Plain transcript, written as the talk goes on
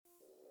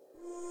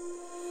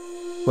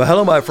Well,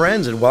 hello, my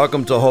friends, and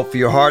welcome to Hope for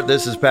Your Heart.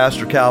 This is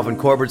Pastor Calvin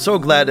Corbett. So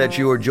glad that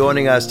you are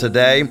joining us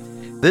today.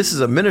 This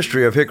is a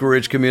ministry of Hickory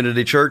Ridge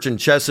Community Church in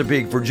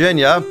Chesapeake,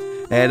 Virginia.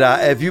 And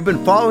if you've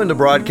been following the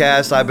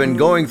broadcast, I've been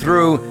going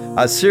through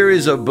a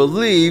series of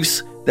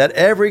beliefs that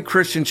every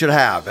Christian should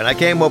have. And I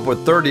came up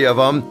with 30 of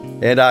them,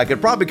 and I could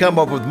probably come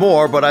up with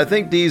more, but I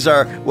think these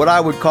are what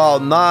I would call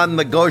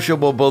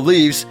non-negotiable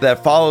beliefs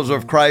that followers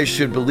of Christ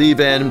should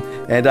believe in.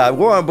 And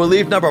we're on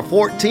belief number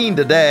 14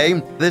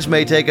 today. This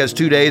may take us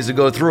 2 days to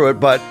go through it,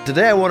 but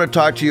today I want to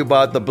talk to you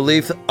about the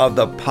belief of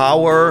the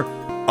power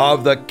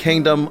of the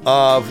kingdom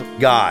of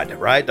God,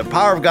 right? The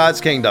power of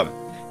God's kingdom.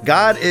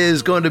 God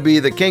is going to be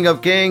the King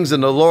of Kings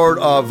and the Lord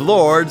of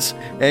Lords,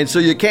 and so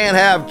you can't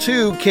have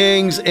two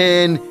kings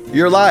in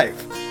your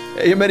life.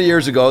 Many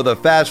years ago, the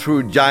fast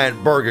food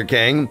giant Burger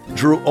King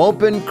drew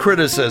open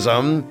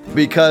criticism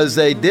because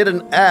they did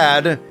an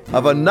ad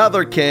of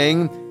another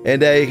king, and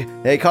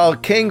they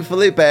called King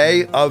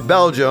Felipe of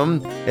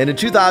Belgium. And in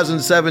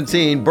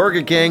 2017,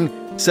 Burger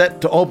King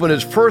set to open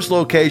its first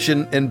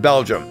location in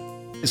Belgium.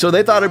 So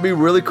they thought it'd be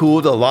really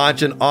cool to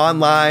launch an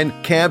online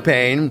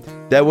campaign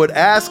that would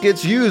ask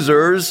its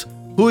users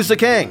who's the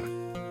king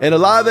and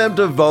allow them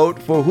to vote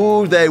for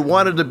who they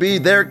wanted to be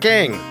their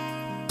king.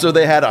 So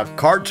they had a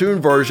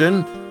cartoon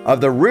version of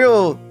the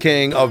real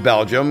king of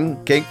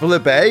Belgium, King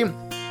Felipe,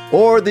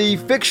 or the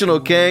fictional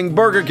king,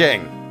 Burger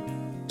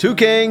King. Two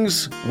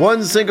kings,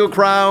 one single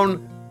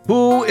crown.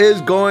 Who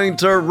is going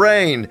to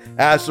reign?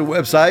 Asked the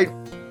website.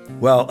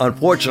 Well,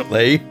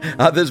 unfortunately,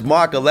 this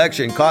mock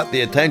election caught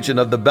the attention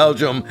of the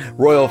Belgium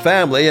royal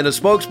family, and a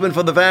spokesman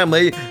for the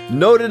family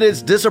noted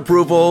its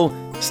disapproval,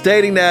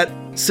 stating that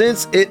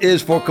since it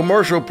is for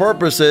commercial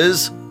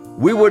purposes,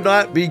 we would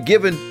not be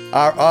given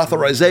our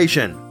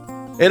authorization.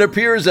 It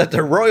appears that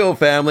the royal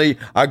family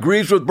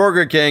agrees with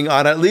Burger King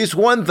on at least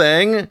one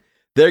thing: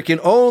 there can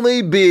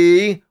only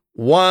be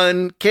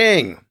one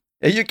king.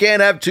 And you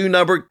can't have two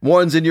number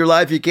ones in your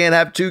life. You can't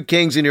have two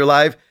kings in your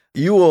life.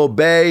 You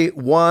obey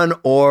one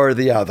or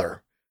the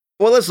other.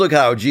 Well, let's look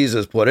how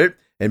Jesus put it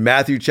in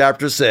Matthew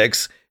chapter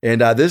 6.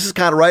 And this is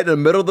kind of right in the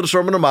middle of the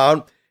Sermon on the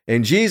Mount.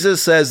 And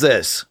Jesus says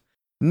this: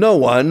 no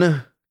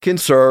one can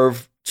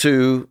serve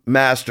two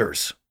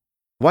masters.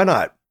 Why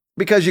not?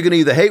 Because you can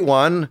either hate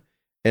one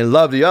and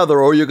love the other,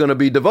 or you're going to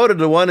be devoted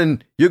to one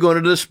and you're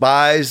going to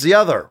despise the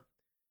other.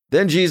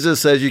 Then Jesus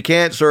says you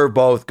can't serve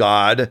both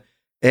God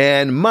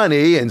and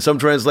money, and some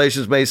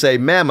translations may say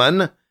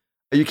mammon.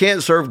 You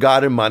can't serve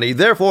God and money.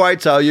 Therefore, I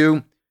tell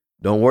you,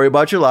 don't worry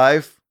about your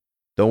life.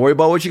 Don't worry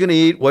about what you're going to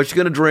eat, what you're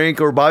going to drink,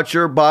 or about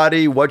your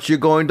body, what you're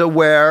going to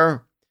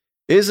wear.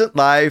 Isn't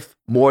life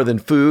more than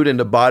food and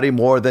the body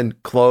more than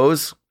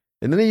clothes?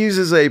 And then he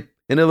uses an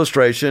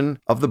illustration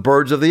of the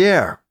birds of the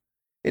air.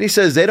 And he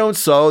says they don't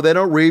sow, they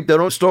don't reap, they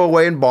don't store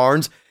away in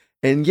barns,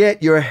 and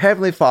yet your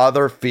heavenly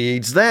Father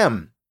feeds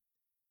them.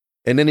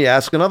 And then he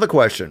asks another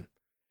question.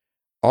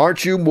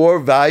 Aren't you more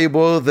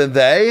valuable than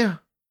they?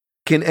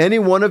 Can any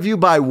one of you,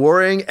 by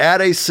worrying,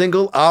 add a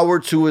single hour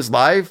to his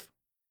life?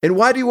 And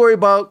why do you worry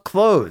about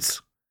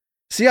clothes?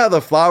 See how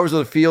the flowers of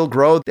the field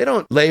grow? They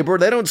don't labor,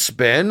 they don't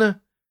spin.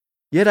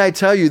 Yet I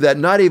tell you that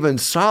not even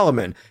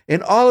Solomon,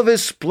 in all of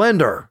his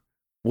splendor,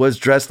 was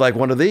dressed like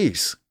one of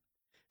these.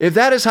 If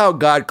that is how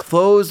God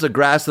clothes the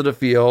grass of the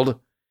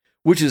field,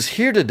 which is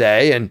here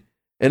today and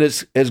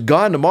is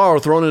gone tomorrow,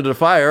 thrown into the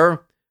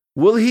fire,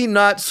 will he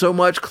not so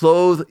much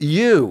clothe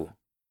you,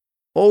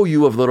 O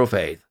you of little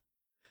faith?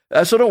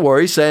 So don't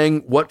worry,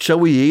 saying, what shall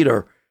we eat,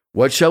 or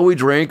what shall we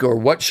drink, or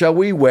what shall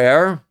we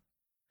wear?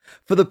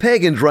 For the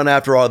pagans run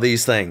after all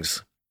these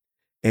things,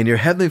 and your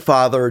heavenly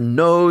Father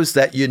knows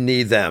that you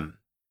need them.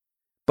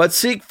 But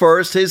seek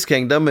first his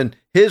kingdom and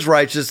his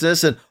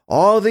righteousness, and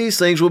all these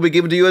things will be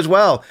given to you as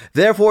well.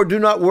 Therefore, do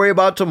not worry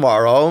about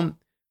tomorrow,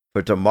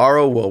 for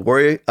tomorrow will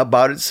worry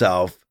about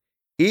itself.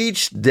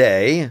 Each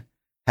day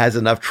has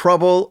enough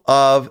trouble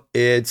of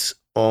its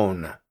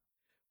own.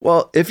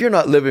 Well, if you're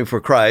not living for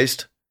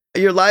Christ,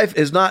 your life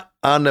is not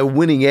on the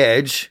winning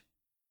edge.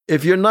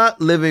 If you're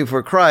not living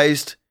for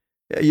Christ,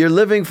 you're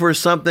living for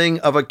something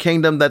of a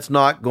kingdom that's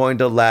not going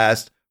to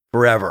last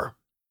forever.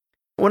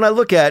 When I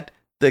look at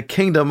the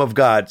kingdom of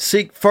God,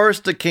 seek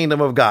first the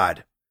kingdom of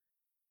God.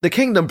 The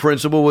kingdom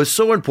principle was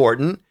so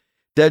important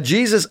that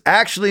Jesus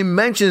actually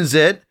mentions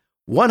it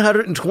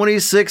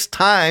 126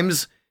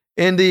 times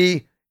in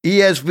the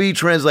ESV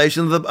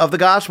translation of the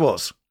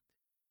Gospels.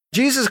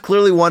 Jesus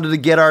clearly wanted to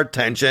get our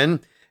attention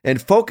and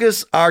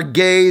focus our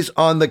gaze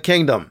on the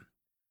kingdom.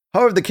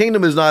 However, the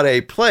kingdom is not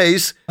a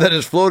place that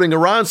is floating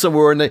around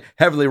somewhere in the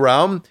heavenly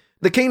realm.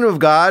 The kingdom of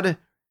God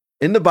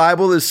in the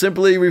Bible is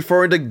simply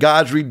referring to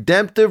God's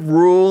redemptive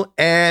rule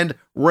and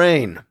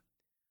reign.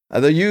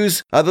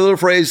 The little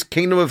phrase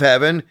kingdom of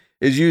heaven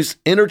is used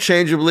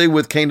interchangeably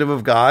with kingdom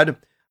of God.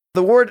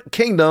 The word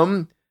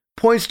kingdom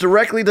points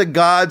directly to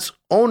God's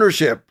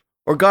ownership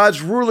or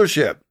God's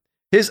rulership,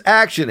 his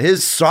action,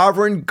 his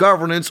sovereign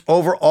governance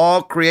over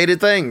all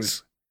created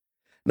things.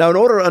 Now, in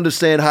order to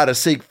understand how to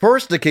seek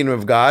first the kingdom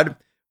of God,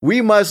 we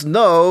must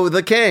know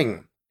the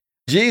King.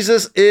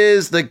 Jesus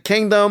is the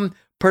kingdom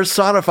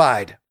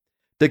personified.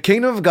 The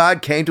kingdom of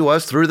God came to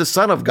us through the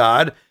Son of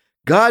God.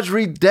 God's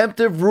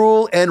redemptive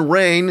rule and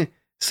reign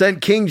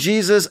sent King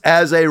Jesus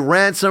as a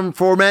ransom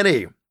for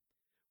many.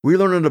 We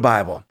learn in the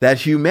Bible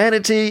that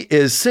humanity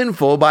is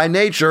sinful by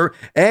nature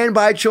and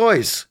by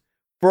choice,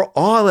 for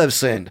all have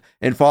sinned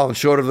and fallen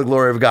short of the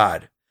glory of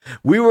God.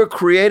 We were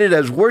created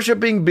as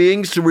worshiping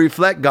beings to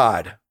reflect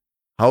God.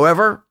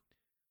 However,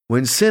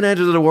 when sin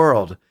entered the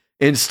world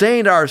and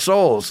stained our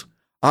souls,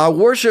 our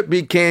worship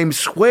became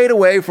swayed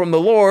away from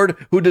the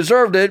Lord who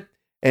deserved it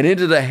and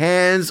into the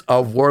hands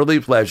of worldly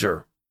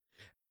pleasure.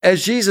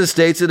 As Jesus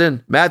states it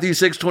in Matthew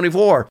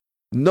 6:24,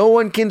 no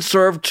one can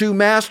serve two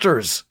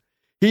masters.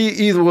 He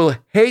either will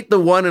hate the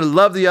one and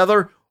love the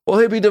other, or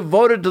he'll be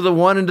devoted to the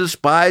one and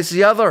despise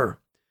the other.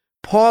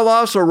 Paul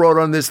also wrote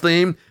on this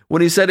theme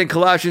when he said in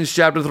Colossians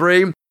chapter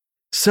 3,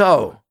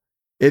 "So,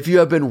 if you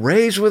have been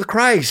raised with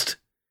Christ,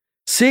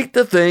 seek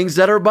the things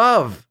that are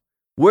above,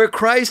 where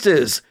Christ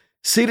is,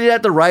 seated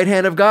at the right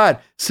hand of God.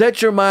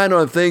 Set your mind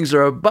on things that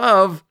are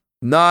above,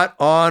 not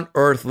on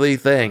earthly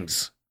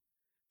things."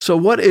 So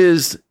what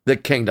is the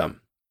kingdom?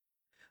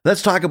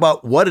 Let's talk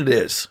about what it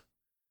is.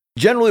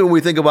 Generally, when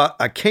we think about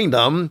a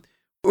kingdom,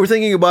 we're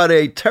thinking about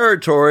a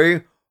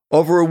territory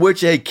over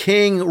which a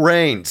king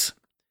reigns.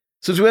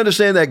 Since we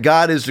understand that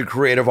God is the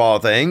creator of all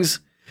things,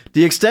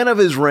 the extent of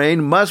his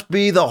reign must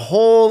be the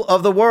whole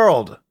of the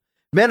world.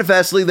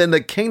 Manifestly, then,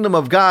 the kingdom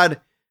of God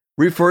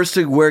refers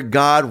to where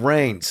God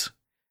reigns.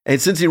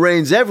 And since he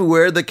reigns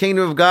everywhere, the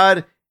kingdom of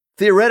God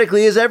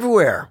theoretically is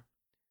everywhere.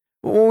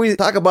 When we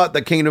talk about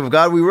the kingdom of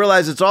God, we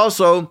realize it's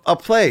also a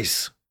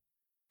place.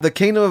 The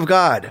kingdom of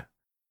God.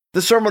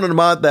 The Sermon on the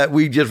Mount that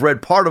we just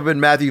read part of in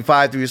Matthew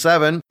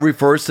 5-7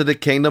 refers to the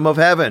kingdom of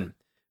heaven.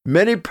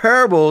 Many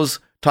parables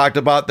talked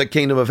about the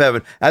kingdom of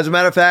heaven. As a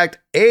matter of fact,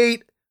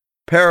 8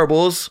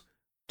 parables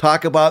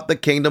talk about the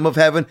kingdom of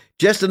heaven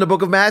just in the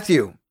book of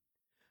Matthew.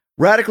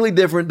 Radically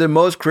different than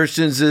most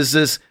Christians is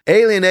this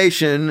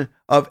alienation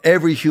of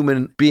every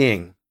human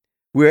being.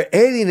 We're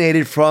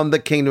alienated from the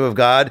kingdom of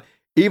God,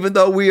 even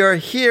though we are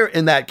here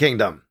in that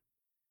kingdom.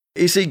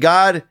 You see,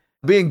 God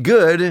being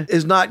good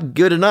is not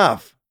good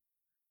enough.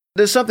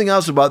 There's something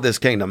else about this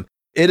kingdom.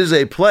 It is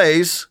a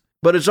place,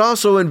 but it's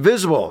also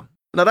invisible.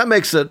 Now, that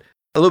makes it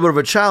a little bit of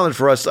a challenge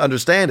for us to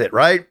understand it,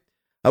 right?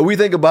 We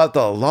think about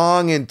the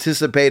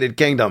long-anticipated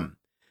kingdom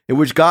in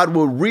which God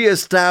will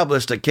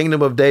reestablish the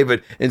kingdom of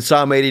David in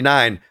Psalm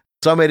 89.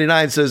 Psalm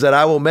 89 says that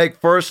I will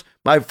make first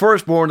my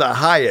firstborn the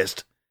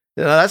highest.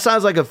 That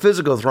sounds like a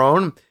physical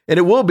throne, and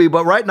it will be,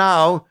 but right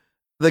now,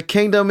 the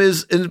kingdom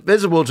is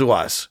invisible to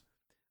us.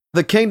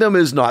 The kingdom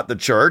is not the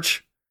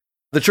church.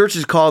 The church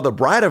is called the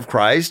bride of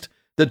Christ.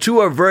 The two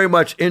are very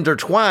much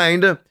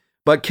intertwined,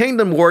 but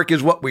kingdom work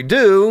is what we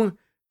do.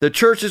 The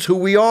church is who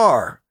we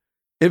are.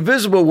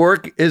 Invisible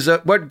work is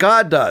what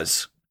God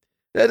does.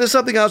 There's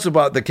something else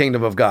about the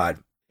kingdom of God.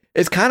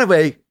 It's kind of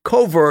a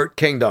covert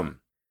kingdom.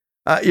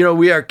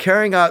 We are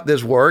carrying out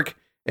this work,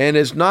 and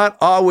it's not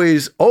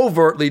always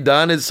overtly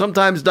done. It's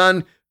sometimes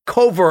done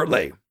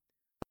covertly.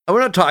 And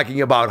we're not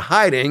talking about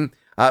hiding.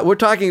 We're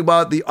talking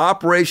about the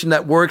operation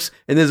that works,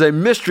 and there's a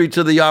mystery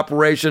to the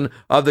operation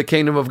of the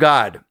kingdom of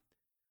God.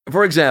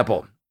 For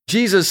example,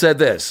 Jesus said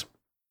this,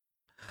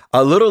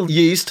 "A little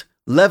yeast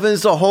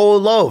leavens the whole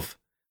loaf."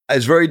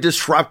 It's very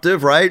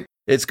disruptive, right?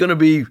 It's going to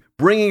be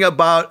bringing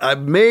about a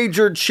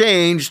major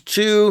change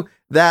to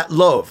that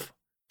loaf.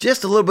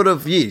 Just a little bit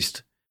of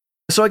yeast.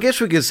 So I guess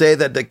we could say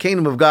that the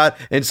kingdom of God,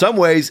 in some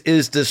ways,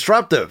 is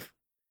disruptive.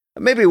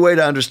 Maybe a way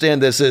to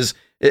understand this is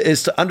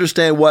to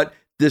understand what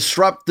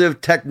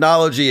disruptive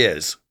technology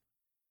is.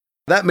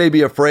 That may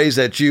be a phrase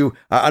that you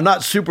are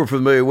not super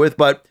familiar with,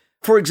 but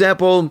for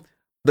example,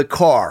 the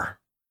car.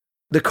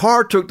 The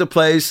car took the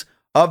place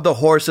of the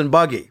horse and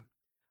buggy.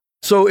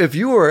 So if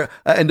you were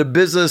in the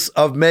business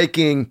of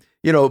making,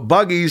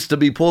 buggies to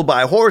be pulled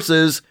by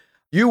horses,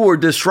 you were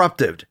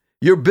disrupted.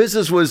 Your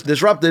business was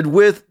disrupted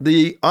with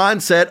the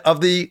onset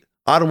of the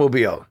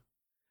automobile.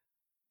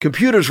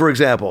 Computers, for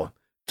example,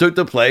 took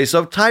the place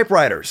of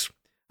typewriters.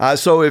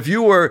 So if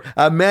you were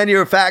a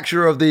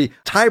manufacturer of the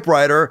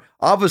typewriter,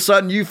 all of a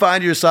sudden you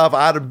find yourself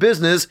out of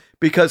business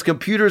because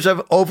computers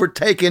have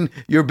overtaken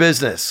your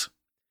business.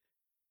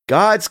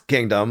 God's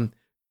kingdom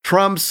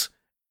trumps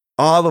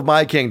all of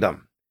my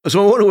kingdom.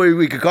 So one way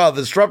we could call it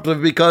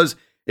disruptive because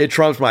it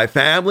trumps my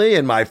family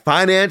and my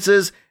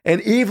finances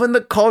and even the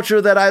culture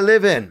that I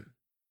live in.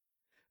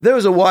 There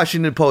was a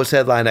Washington Post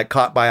headline that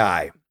caught my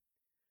eye.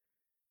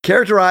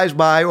 Characterized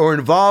by or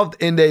involved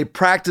in a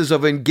practice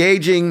of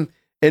engaging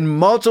in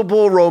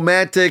multiple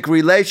romantic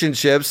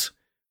relationships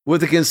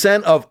with the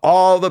consent of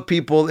all the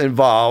people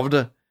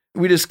involved,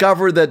 we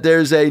discovered that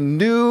there's a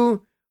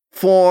new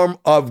form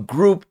of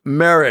group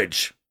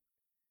marriage.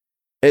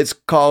 It's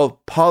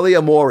called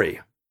polyamory.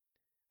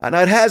 And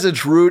it has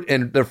its root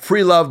in the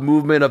free love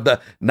movement of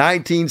the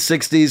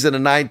 1960s and the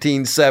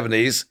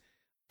 1970s.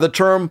 The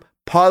term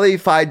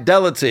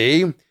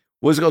polyfidelity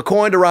was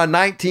coined around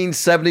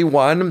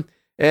 1971,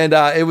 and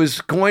it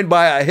was coined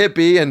by a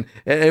hippie, and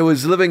it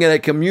was living in a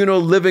communal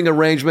living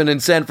arrangement in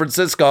San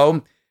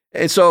Francisco.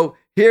 And so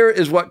here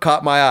is what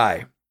caught my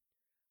eye.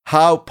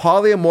 How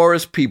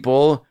polyamorous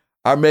people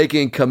are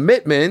making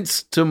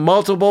commitments to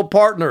multiple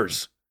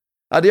partners.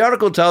 The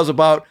article tells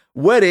about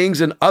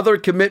weddings and other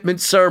commitment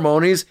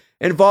ceremonies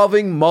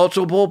involving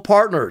multiple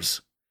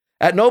partners.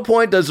 At no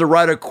point does the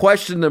writer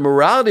question the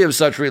morality of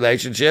such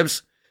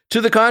relationships.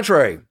 To the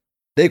contrary,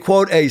 they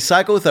quote a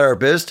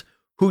psychotherapist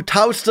who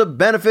touts the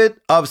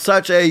benefit of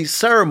such a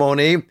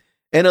ceremony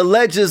and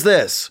alleges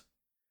this: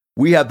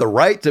 we have the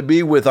right to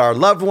be with our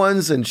loved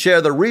ones and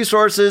share the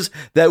resources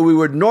that we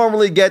would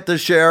normally get to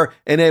share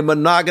in a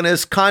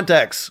monogamous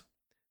context.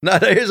 Now,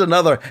 here's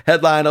another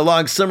headline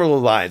along similar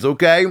lines,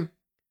 okay?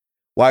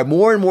 Why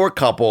more and more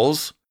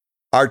couples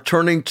are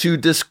turning to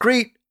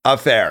discreet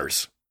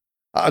affairs.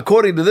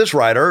 According to this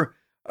writer,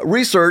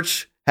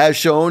 research has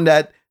shown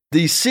that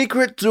the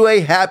secret to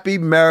a happy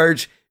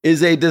marriage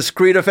is a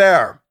discreet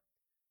affair.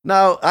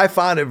 Now, I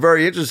found it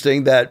very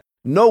interesting that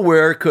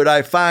nowhere could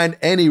I find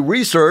any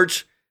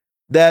research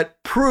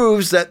that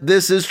proves that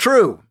this is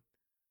true.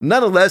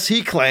 Nonetheless,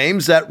 he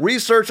claims that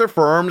research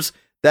affirms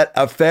that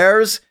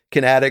affairs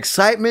can add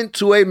excitement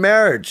to a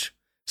marriage,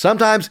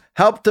 sometimes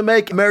help to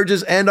make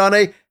marriages end on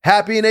a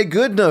happy and a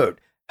good note,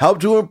 help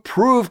to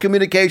improve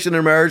communication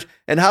in marriage,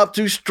 and help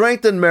to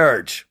strengthen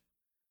marriage.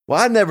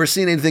 Well, I've never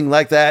seen anything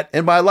like that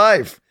in my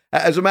life.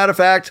 As a matter of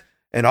fact,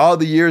 in all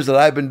the years that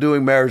I've been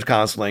doing marriage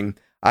counseling,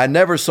 I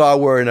never saw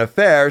where an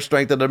affair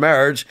strengthened a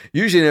marriage.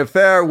 Usually an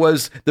affair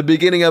was the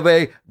beginning of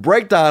a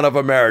breakdown of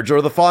a marriage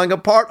or the falling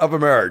apart of a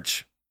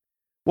marriage.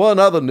 Well, in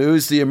other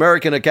news, the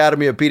American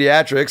Academy of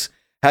Pediatrics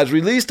has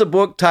released a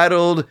book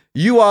titled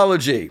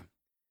Euology.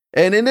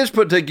 And in this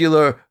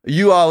particular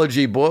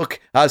Euology book,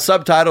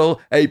 subtitled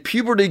A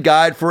Puberty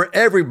Guide for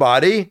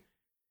Everybody,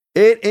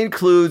 it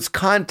includes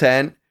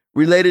content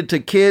related to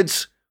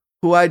kids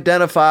who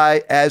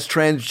identify as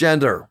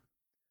transgender.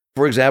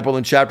 For example,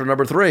 in chapter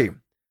number 3,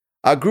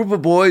 a group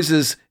of boys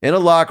is in a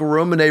locker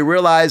room and they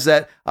realize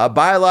that a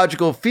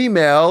biological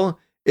female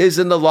is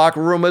in the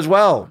locker room as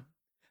well.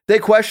 They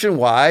question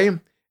why,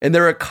 and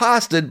they're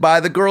accosted by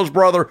the girl's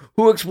brother,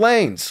 who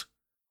explains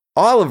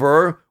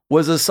Oliver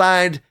was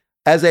assigned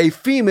as a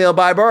female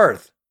by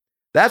birth.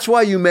 That's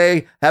why you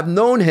may have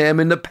known him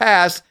in the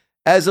past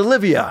as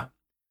Olivia,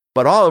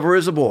 but Oliver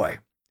is a boy.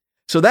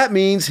 So that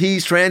means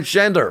he's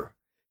transgender.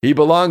 He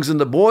belongs in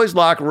the boys'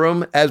 locker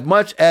room as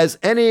much as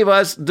any of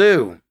us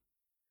do.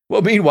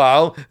 Well,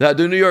 meanwhile, the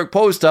New York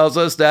Post tells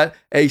us that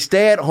a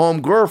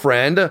stay-at-home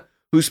girlfriend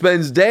who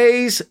spends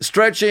days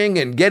stretching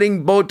and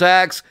getting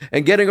Botox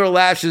and getting her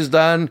lashes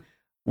done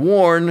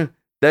warned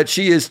that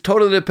she is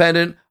totally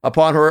dependent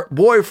upon her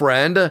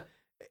boyfriend,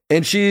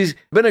 and she's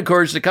been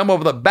encouraged to come up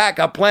with a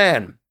backup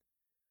plan.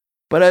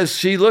 But as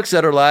she looks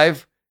at her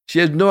life, she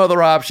has no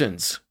other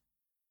options.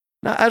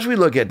 Now, as we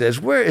look at this,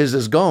 where is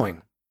this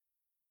going?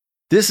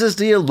 This is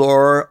the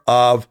allure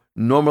of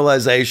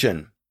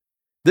normalization.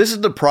 This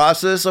is the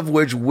process of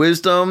which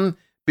wisdom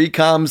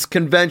becomes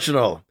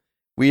conventional.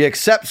 We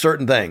accept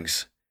certain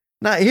things.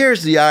 Now,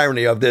 here's the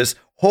irony of this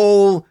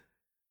whole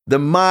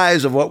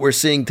demise of what we're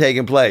seeing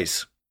taking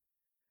place.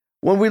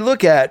 When we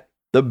look at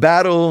the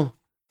battle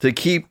to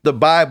keep the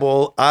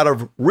Bible out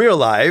of real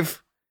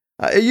life,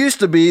 it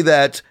used to be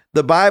that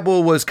the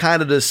Bible was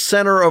kind of the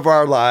center of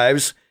our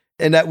lives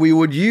and that we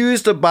would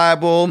use the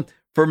Bible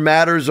for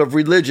matters of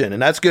religion,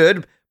 and that's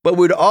good, but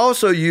we'd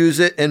also use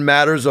it in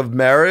matters of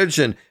marriage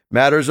and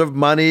matters of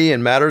money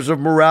and matters of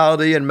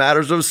morality and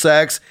matters of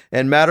sex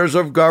and matters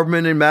of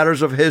government and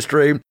matters of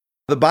history.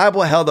 The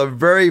Bible held a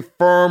very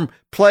firm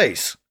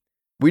place.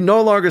 We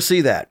no longer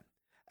see that.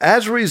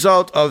 As a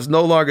result of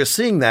no longer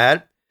seeing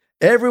that,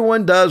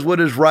 everyone does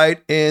what is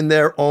right in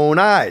their own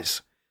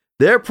eyes.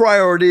 Their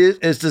priority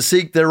is to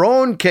seek their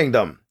own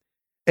kingdom.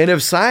 And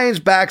if science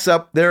backs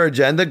up their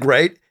agenda,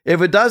 great.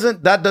 If it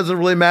doesn't, that doesn't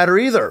really matter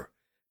either,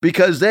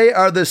 because they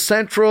are the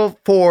central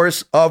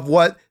force of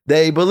what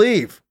they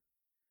believe.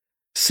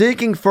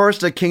 Seeking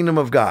first the kingdom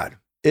of God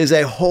is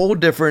a whole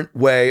different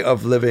way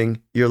of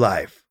living your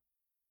life.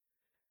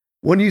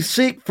 When you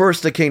seek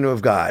first the kingdom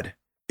of God,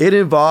 it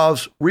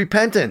involves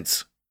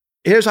repentance.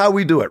 Here's how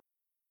we do it.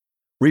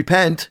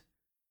 Repent,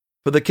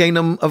 for the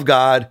kingdom of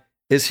God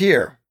is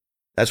here.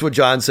 That's what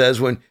John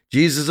says when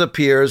Jesus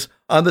appears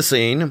on the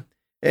scene.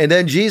 And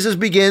then Jesus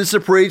begins to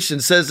preach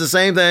and says the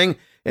same thing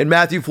in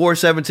Matthew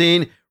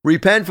 4:17.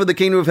 Repent, for the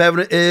kingdom of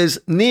heaven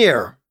is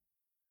near.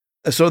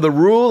 So the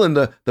rule and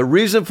the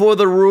reason for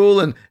the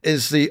rule and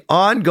is the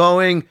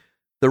ongoing,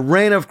 the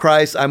reign of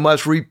Christ. I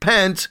must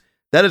repent.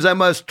 That is, I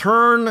must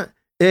turn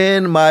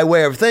in my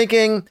way of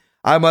thinking.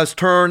 I must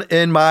turn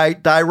in my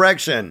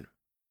direction.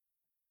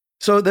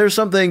 So there's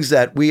some things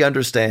that we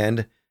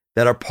understand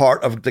that are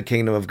part of the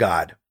kingdom of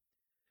God.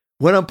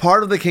 When I'm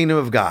part of the kingdom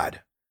of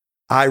God,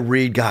 I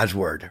read God's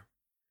word,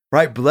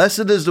 right?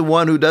 Blessed is the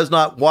one who does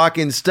not walk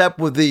in step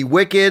with the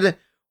wicked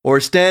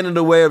or stand in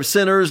the way of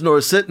sinners, nor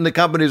sit in the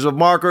companies of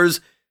mockers,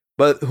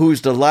 but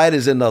whose delight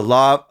is in the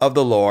law of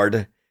the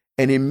Lord,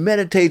 and he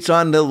meditates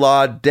on the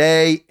law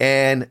day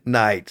and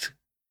night.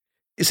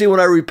 You see, when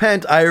I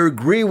repent, I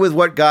agree with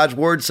what God's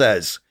word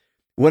says.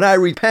 When I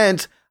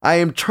repent, I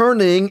am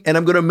turning and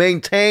I'm going to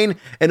maintain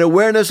an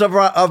awareness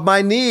of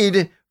my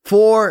need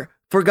for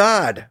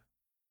God.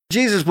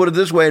 Jesus put it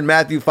this way in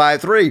Matthew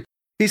 5:3.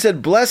 He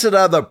said, "Blessed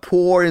are the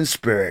poor in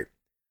spirit,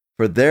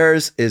 for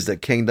theirs is the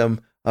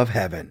kingdom of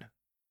heaven."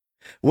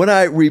 When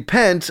I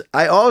repent,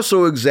 I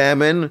also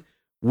examine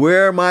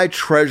where my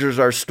treasures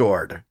are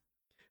stored.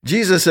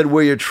 Jesus said,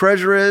 "Where your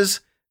treasure is,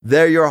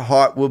 there your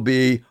heart will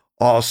be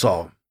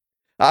also."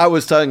 I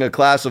was telling a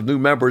class of new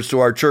members to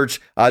our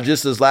church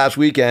just this last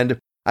weekend.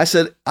 I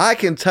said, "I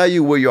can tell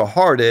you where your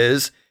heart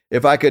is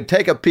if I could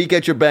take a peek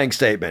at your bank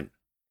statement.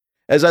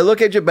 As I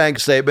look at your bank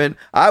statement,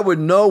 I would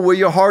know where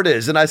your heart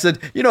is." And I said,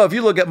 if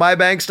you look at my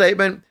bank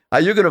statement,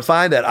 you're going to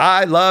find that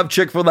I love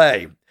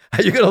Chick-fil-A.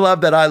 You're going to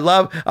love that I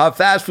love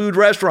fast food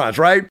restaurants,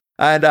 right?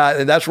 And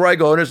that's where I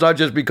go. And it's not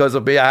just because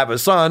of me. I have a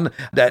son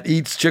that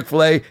eats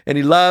Chick-fil-A and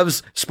he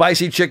loves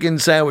spicy chicken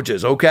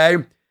sandwiches, okay?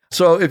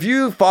 So if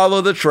you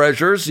follow the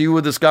treasures, you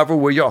will discover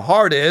where your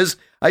heart is.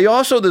 You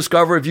also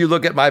discover, if you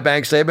look at my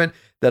bank statement,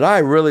 that I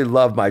really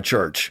love my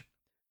church.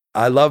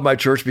 I love my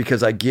church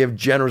because I give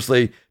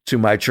generously to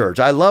my church.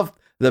 I love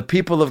the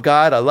people of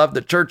God. I love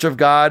the church of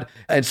God.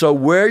 And so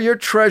where your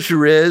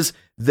treasure is,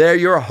 there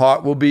your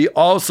heart will be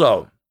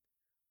also.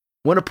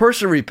 When a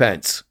person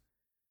repents,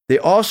 they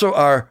also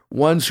are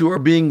ones who are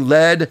being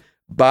led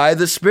by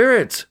the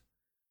Spirit.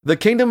 The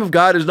kingdom of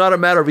God is not a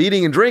matter of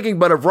eating and drinking,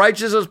 but of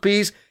righteousness,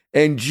 peace,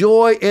 and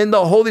joy in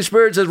the Holy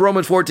Spirit, says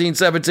Romans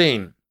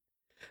 14:17.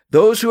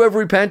 Those who have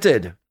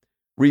repented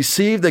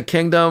receive the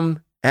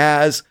kingdom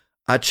as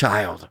a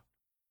child.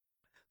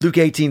 Luke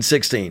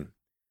 18:16.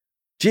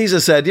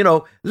 Jesus said,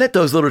 let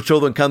those little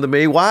children come to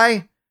me.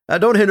 Why?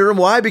 Don't hinder them.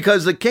 Why?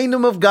 Because the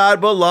kingdom of God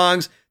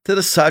belongs to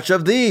the such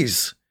of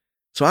these.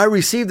 So I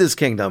received this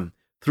kingdom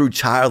through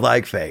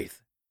childlike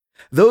faith.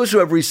 Those who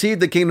have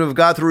received the kingdom of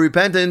God through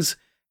repentance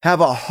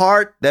have a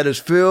heart that is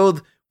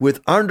filled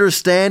with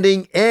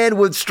understanding and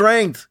with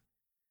strength.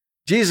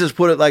 Jesus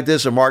put it like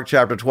this in Mark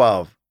chapter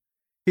 12.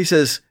 He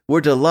says,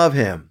 we're to love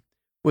him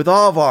with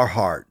all of our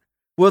heart,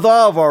 with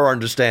all of our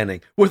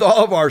understanding, with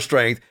all of our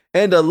strength,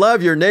 and to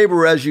love your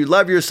neighbor as you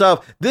love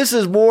yourself. This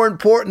is more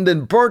important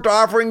than burnt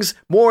offerings,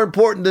 more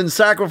important than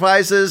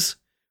sacrifices.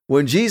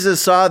 When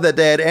Jesus saw that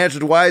they had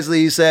answered wisely,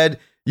 he said,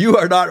 "You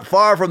are not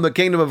far from the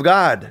kingdom of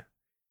God."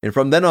 And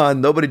from then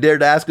on, nobody dared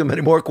to ask him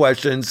any more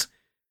questions.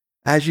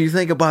 As you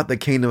think about the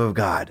kingdom of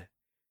God,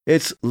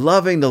 it's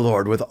loving the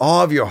Lord with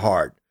all of your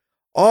heart,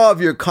 all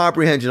of your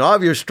comprehension, all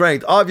of your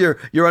strength, all of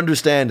your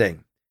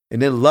understanding,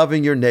 and then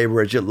loving your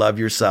neighbor as you love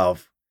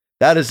yourself.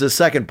 That is the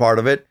second part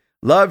of it.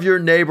 Love your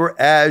neighbor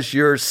as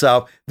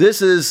yourself.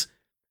 This is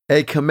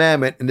a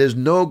commandment, and there's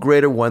no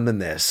greater one than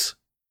this.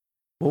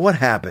 Well, what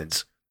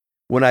happens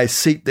when I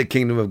seek the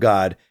kingdom of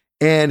God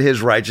and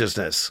his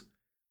righteousness?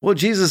 Well,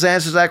 Jesus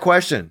answers that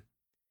question.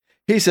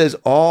 He says,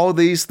 all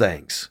these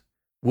things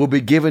will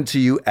be given to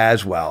you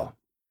as well.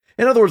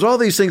 In other words, all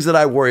these things that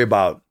I worry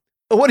about.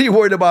 What are you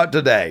worried about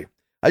today?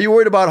 Are you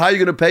worried about how you're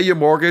going to pay your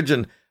mortgage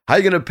and how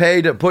you're going to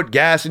pay to put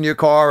gas in your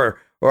car?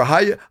 Or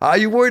are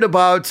you worried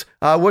about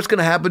what's going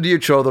to happen to your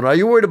children? Are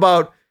you worried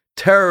about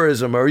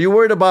terrorism? Or are you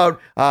worried about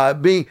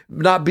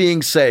not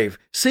being safe?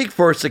 Seek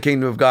first the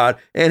kingdom of God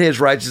and his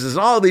righteousness.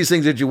 All these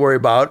things that you worry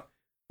about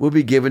will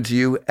be given to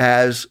you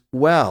as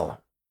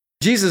well.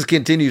 Jesus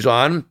continues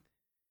on,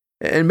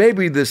 and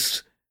maybe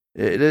this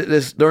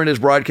during this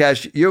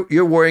broadcast,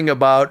 you're worrying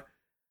about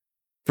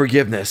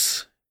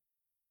forgiveness.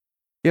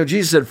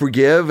 Jesus said,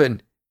 forgive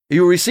and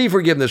you will receive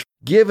forgiveness.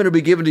 Give and it will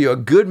be given to you. A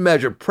good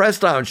measure,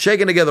 pressed down,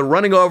 shaken together,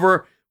 running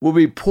over, will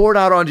be poured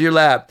out onto your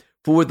lap.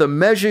 For with the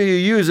measure you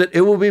use it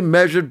will be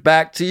measured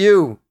back to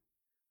you.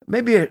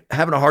 Maybe you're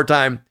having a hard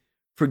time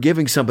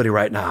forgiving somebody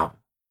right now.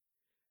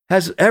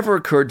 Has it ever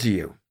occurred to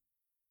you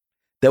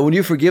that when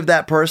you forgive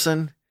that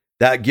person,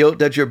 that guilt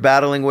that you're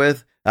battling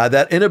with,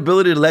 that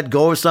inability to let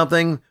go of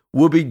something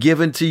will be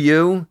given to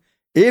you?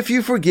 If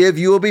you forgive,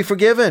 you will be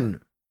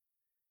forgiven.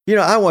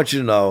 I want you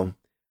to know,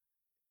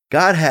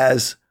 God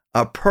has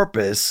a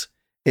purpose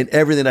in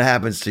everything that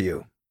happens to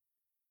you.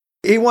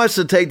 He wants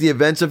to take the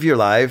events of your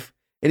life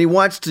and he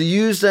wants to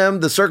use them,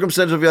 the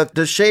circumstances of your life,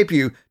 to shape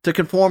you, to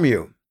conform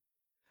you.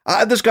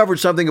 I've discovered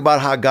something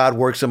about how God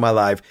works in my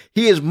life.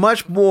 He is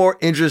much more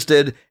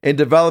interested in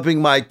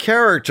developing my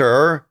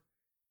character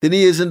than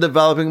he is in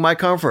developing my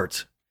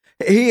comfort.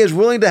 He is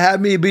willing to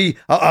have me be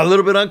a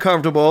little bit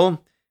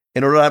uncomfortable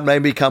in order that I may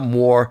become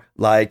more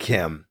like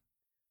him.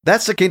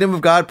 That's the kingdom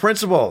of God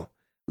principle.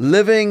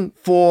 Living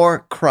for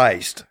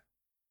Christ.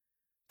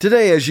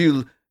 Today, as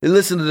you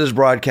listen to this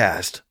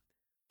broadcast,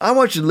 I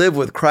want you to live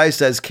with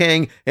Christ as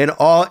King in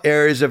all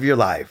areas of your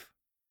life.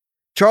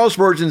 Charles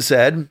Spurgeon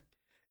said,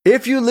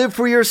 if you live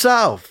for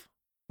yourself,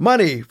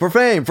 money, for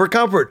fame, for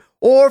comfort,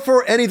 or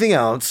for anything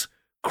else,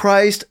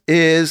 Christ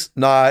is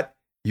not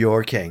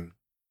your king.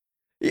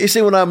 You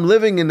see, when I'm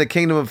living in the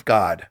kingdom of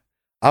God,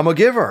 I'm a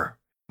giver.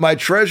 My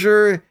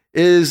treasure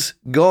is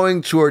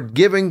going toward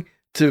giving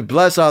to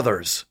bless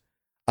others.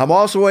 I'm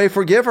also a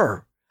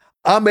forgiver.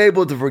 I'm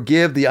able to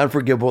forgive the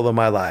unforgivable in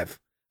my life.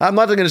 I'm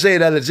not going to say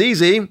that it's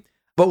easy,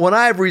 but when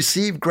I've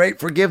received great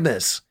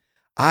forgiveness,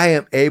 I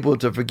am able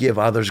to forgive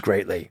others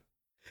greatly.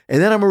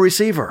 And then I'm a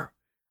receiver.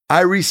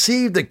 I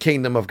receive the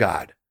kingdom of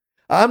God.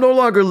 I'm no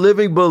longer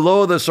living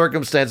below the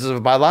circumstances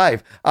of my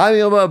life. I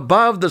am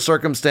above the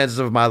circumstances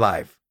of my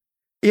life.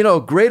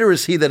 Greater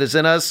is he that is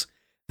in us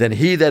than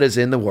he that is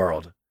in the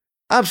world.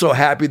 I'm so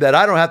happy that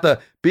I don't have to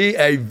be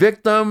a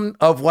victim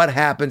of what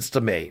happens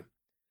to me.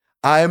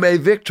 I am a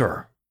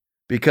victor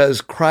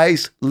because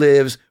Christ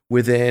lives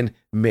within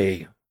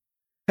me.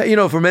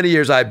 For many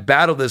years, I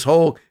battled this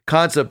whole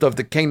concept of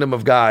the kingdom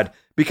of God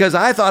because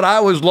I thought I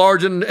was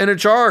large and in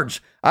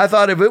charge. I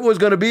thought if it was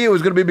going to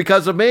be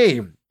because of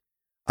me.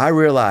 I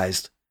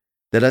realized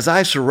that as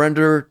I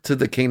surrender to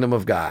the kingdom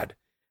of God,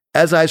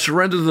 as I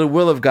surrender to the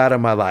will of God in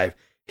my life,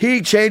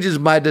 he changes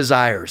my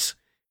desires.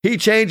 He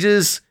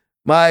changes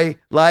my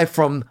life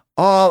from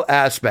all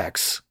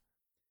aspects.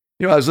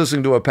 I was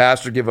listening to a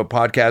pastor give a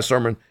podcast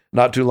sermon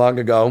not too long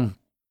ago,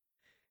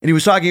 and he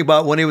was talking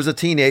about when he was a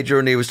teenager,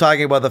 and he was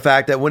talking about the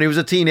fact that when he was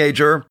a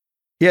teenager,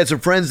 he had some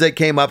friends that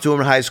came up to him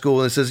in high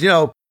school and says,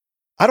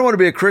 I don't want to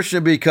be a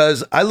Christian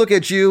because I look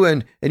at you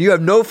and you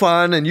have no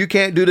fun and you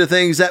can't do the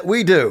things that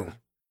we do.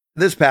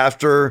 This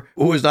pastor,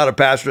 who was not a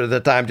pastor at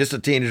that time, just a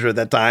teenager at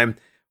that time,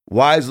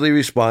 wisely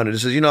responded. He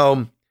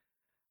says,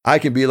 I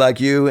can be like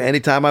you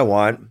anytime I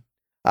want.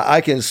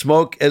 I can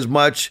smoke as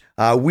much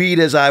weed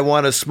as I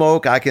want to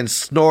smoke. I can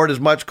snort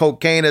as much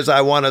cocaine as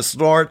I want to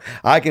snort.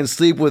 I can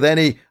sleep with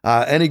any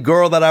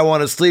girl that I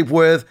want to sleep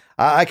with.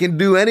 I can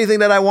do anything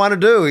that I want to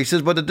do. He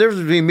says, but the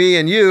difference between me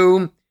and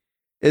you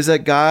is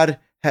that God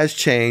has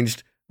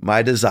changed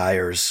my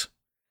desires.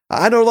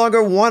 I no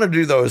longer want to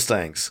do those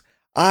things.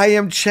 I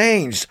am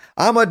changed.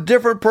 I'm a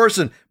different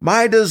person.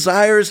 My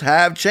desires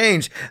have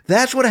changed.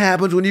 That's what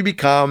happens when you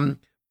become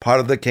part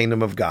of the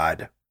kingdom of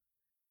God.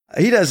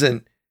 He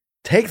doesn't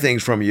take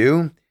things from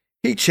you.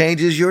 He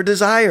changes your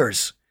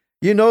desires.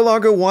 You no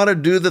longer want to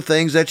do the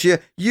things that you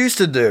used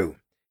to do.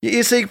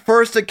 You seek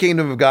first the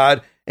kingdom of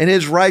God and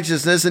his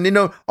righteousness,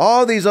 and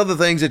all these other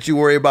things that you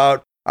worry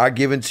about are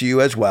given to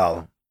you as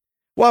well.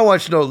 Well, I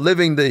want you to know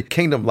living the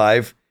kingdom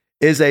life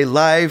is a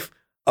life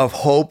of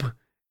hope.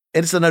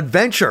 It's an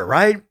adventure,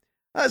 right?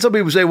 Some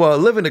people say, well,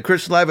 living the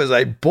Christian life is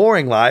a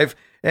boring life.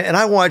 And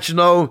I want you to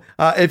know,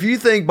 if you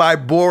think by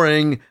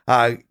boring,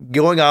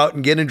 going out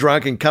and getting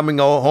drunk and coming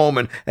home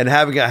and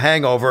having a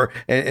hangover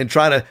and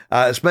trying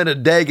to spend a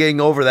day getting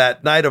over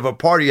that night of a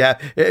party you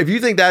have, if you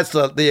think that's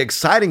the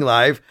exciting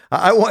life,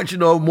 I want you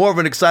to know more of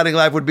an exciting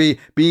life would be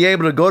being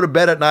able to go to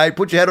bed at night,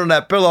 put your head on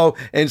that pillow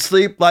and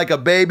sleep like a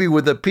baby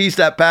with a peace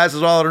that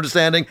passes all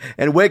understanding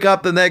and wake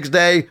up the next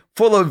day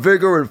full of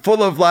vigor and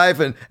full of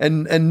life and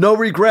no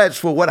regrets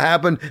for what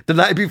happened the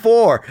night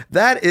before.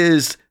 That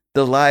is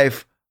the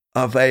life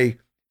of a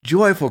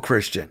joyful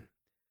Christian,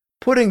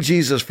 putting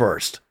Jesus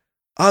first,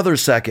 others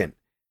second,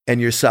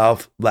 and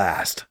yourself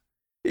last.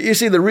 You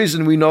see, the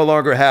reason we no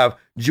longer have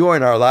joy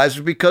in our lives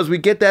is because we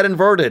get that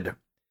inverted.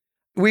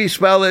 We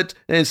spell it,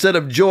 instead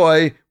of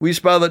joy, we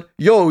spell it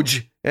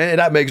yoj, and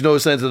that makes no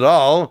sense at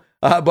all.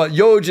 But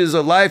yoj is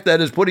a life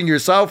that is putting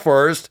yourself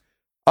first,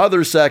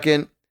 others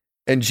second,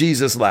 and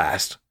Jesus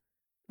last.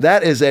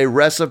 That is a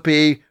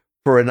recipe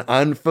for an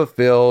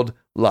unfulfilled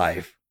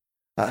life.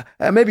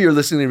 Maybe you're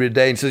listening to me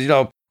today and says,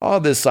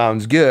 all this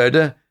sounds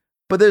good,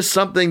 but there's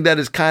something that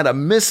is kind of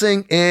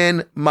missing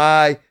in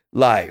my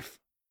life.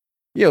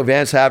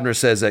 Vance Havner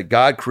says that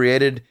God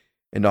created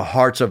in the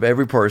hearts of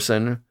every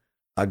person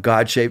a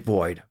God-shaped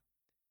void.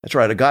 That's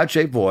right, a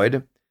God-shaped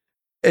void.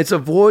 It's a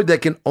void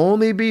that can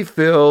only be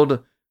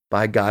filled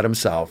by God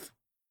himself.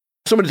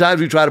 So many times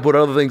we try to put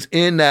other things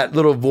in that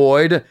little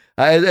void.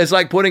 It's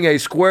like putting a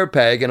square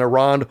peg in a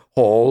round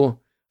hole.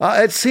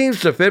 It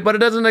seems to fit, but it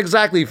doesn't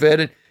exactly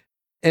fit.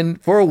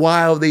 And for a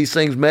while, these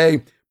things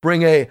may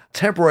bring a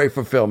temporary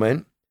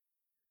fulfillment,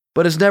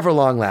 but it's never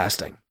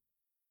long-lasting.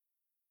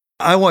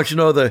 I want you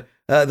to know the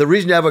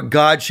reason you have a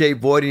God-shaped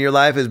void in your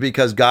life is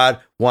because God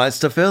wants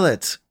to fill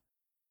it.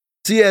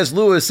 C.S.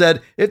 Lewis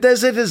said, if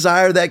there's a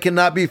desire that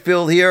cannot be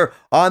filled here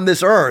on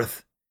this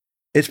earth,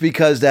 it's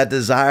because that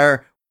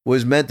desire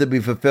was meant to be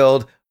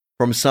fulfilled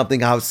from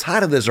something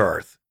outside of this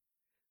earth.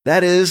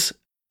 That is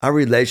a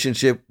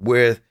relationship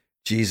with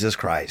Jesus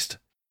Christ,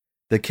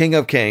 the King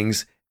of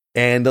Kings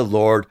and the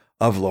Lord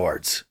of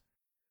Lords.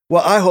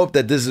 Well, I hope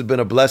that this has been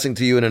a blessing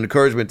to you and an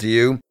encouragement to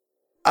you.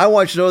 I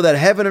want you to know that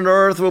heaven and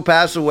earth will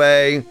pass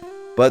away,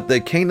 but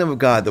the kingdom of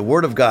God, the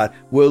word of God,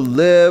 will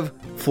live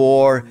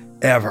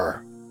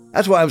forever.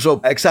 That's why I'm so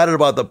excited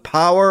about the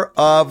power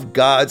of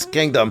God's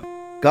kingdom.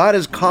 God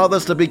has called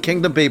us to be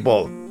kingdom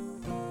people.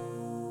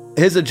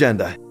 His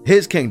agenda,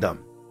 his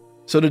kingdom.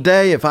 So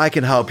today, if I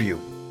can help you,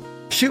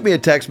 shoot me a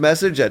text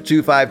message at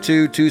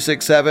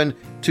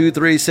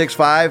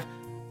 252-267-2365.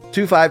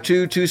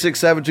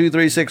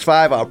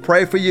 252-267-2365. I'll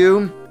pray for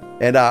you,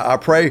 and I'll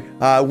pray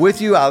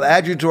with you. I'll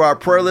add you to our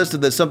prayer list,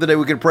 and there's something that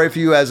we can pray for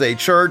you as a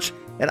church.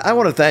 And I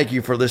want to thank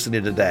you for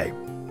listening today.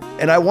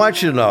 And I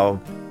want you to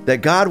know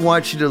that God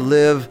wants you to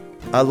live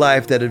a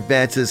life that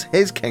advances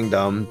his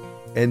kingdom,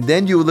 and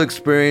then you will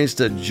experience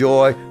the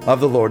joy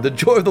of the Lord. The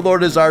joy of the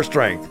Lord is our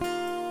strength.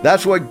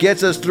 That's what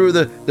gets us through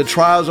the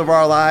trials of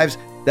our lives.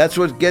 That's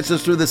what gets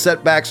us through the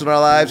setbacks in our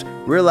lives,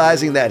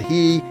 realizing that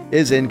He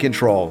is in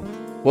control.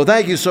 Well,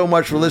 thank you so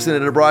much for listening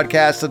to the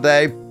broadcast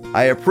today.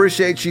 I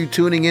appreciate you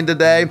tuning in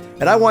today,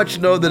 and I want you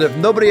to know that if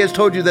nobody has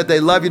told you that they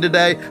love you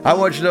today, I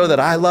want you to know that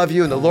I love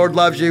you and the Lord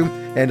loves you,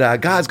 and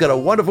God's got a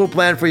wonderful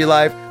plan for your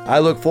life. I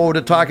look forward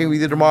to talking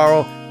with you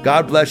tomorrow.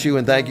 God bless you,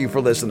 and thank you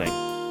for listening.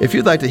 If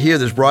you'd like to hear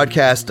this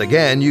broadcast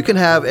again, you can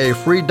have a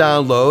free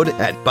download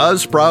at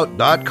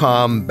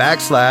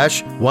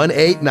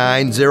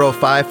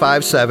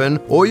buzzsprout.com/1890557,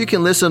 or you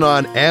can listen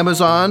on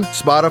Amazon,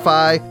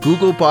 Spotify,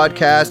 Google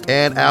Podcast,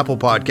 and Apple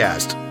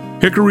Podcast.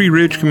 Hickory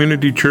Ridge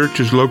Community Church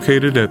is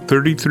located at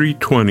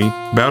 3320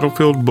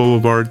 Battlefield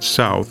Boulevard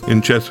South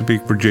in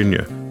Chesapeake,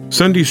 Virginia.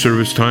 Sunday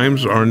service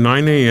times are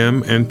 9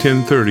 a.m. and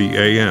 10:30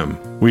 a.m.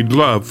 We'd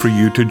love for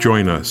you to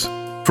join us.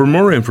 For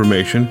more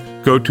information,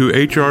 go to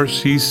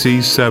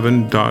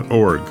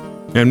hrcc7.org.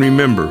 And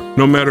remember,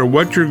 no matter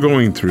what you're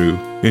going through,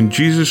 in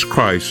Jesus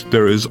Christ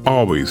there is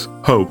always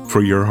hope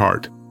for your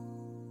heart.